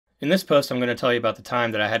In this post, I'm going to tell you about the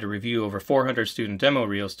time that I had to review over 400 student demo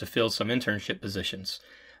reels to fill some internship positions.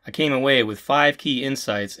 I came away with 5 key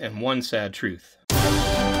insights and 1 sad truth.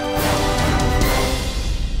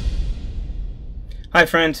 Hi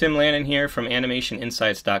friend, Tim Lannon here from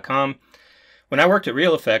animationinsights.com. When I worked at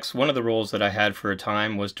RealEffects, one of the roles that I had for a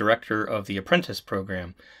time was director of the Apprentice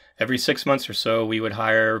Program. Every 6 months or so, we would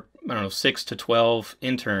hire, 6 to 12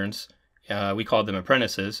 interns. We called them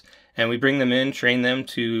apprentices, and we bring them in, train them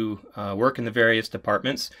to work in the various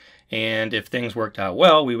departments, and if things worked out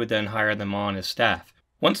well, we would then hire them on as staff.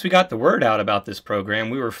 Once we got the word out about this program,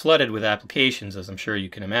 we were flooded with applications, as I'm sure you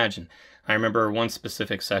can imagine. I remember one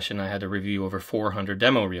specific session I had to review over 400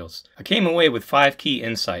 demo reels. I came away with 5 key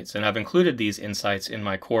insights, and I've included these insights in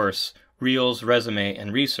my course, Reels, Resume,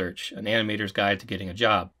 and Research, an Animator's Guide to Getting a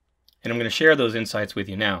Job. And I'm going to share those insights with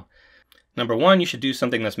you now. Number 1, you should do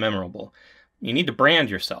something that's memorable. You need to brand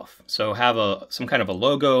yourself. So have some kind of a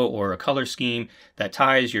logo or a color scheme that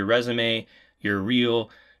ties your resume, your reel,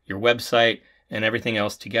 your website, and everything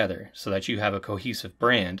else together so that you have a cohesive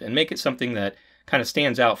brand and make it something that kind of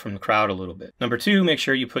stands out from the crowd a little bit. Number 2, make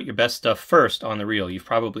sure you put your best stuff first on the reel. You've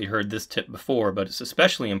probably heard this tip before, but it's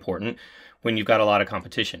especially important when you've got a lot of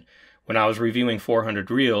competition. When I was reviewing 400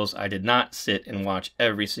 reels, I did not sit and watch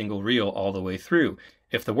every single reel all the way through.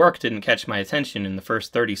 If the work didn't catch my attention in the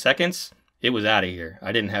first 30 seconds, it was out of here.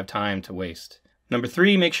 I didn't have time to waste. Number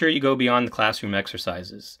 3, make sure you go beyond the classroom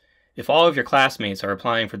exercises. If all of your classmates are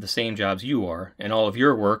applying for the same jobs you are, and all of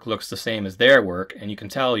your work looks the same as their work, and you can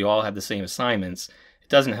tell you all have the same assignments, it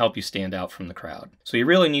doesn't help you stand out from the crowd. So you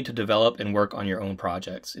really need to develop and work on your own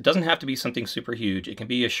projects. It doesn't have to be something super huge. It can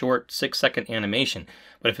be a short 6-second animation,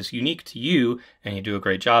 but if it's unique to you and you do a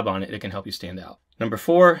great job on it, it can help you stand out. Number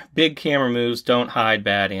 4, big camera moves don't hide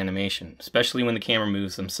bad animation, especially when the camera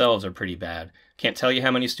moves themselves are pretty bad. Can't tell you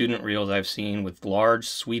how many student reels I've seen with large,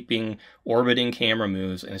 sweeping, orbiting camera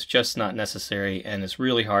moves, and it's just not necessary, and it's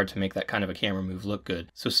really hard to make that kind of a camera move look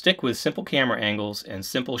good. So stick with simple camera angles and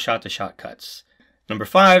simple shot-to-shot cuts. Number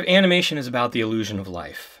 5, animation is about the illusion of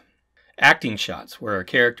life. Acting shots, where a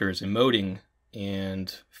character is emoting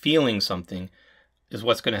and feeling something, is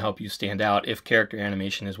what's going to help you stand out if character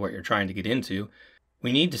animation is what you're trying to get into.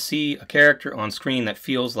 We need to see a character on screen that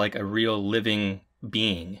feels like a real living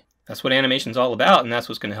being. That's what animation's all about, and that's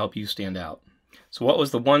what's going to help you stand out. So what was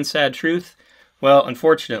the one sad truth? Well,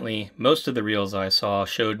 unfortunately, most of the reels I saw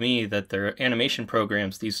showed me that their animation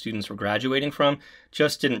programs these students were graduating from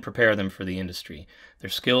just didn't prepare them for the industry. Their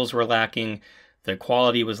skills were lacking, their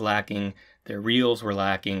quality was lacking, their reels were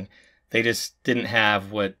lacking. They just didn't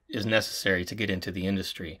have what is necessary to get into the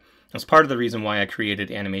industry. That's part of the reason why I created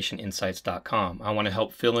animationinsights.com. I want to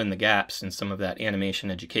help fill in the gaps in some of that animation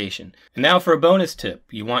education. And now for a bonus tip.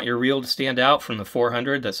 You want your reel to stand out from the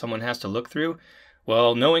 400 that someone has to look through?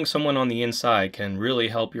 Well, knowing someone on the inside can really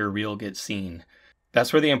help your reel get seen.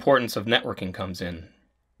 That's where the importance of networking comes in.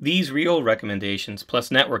 These reel recommendations plus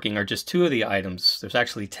networking are just 2 of the items. There's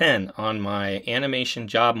actually 10 on my animation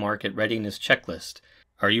job market readiness checklist.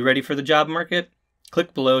 Are you ready for the job market?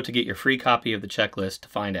 Click below to get your free copy of the checklist to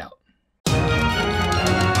find out.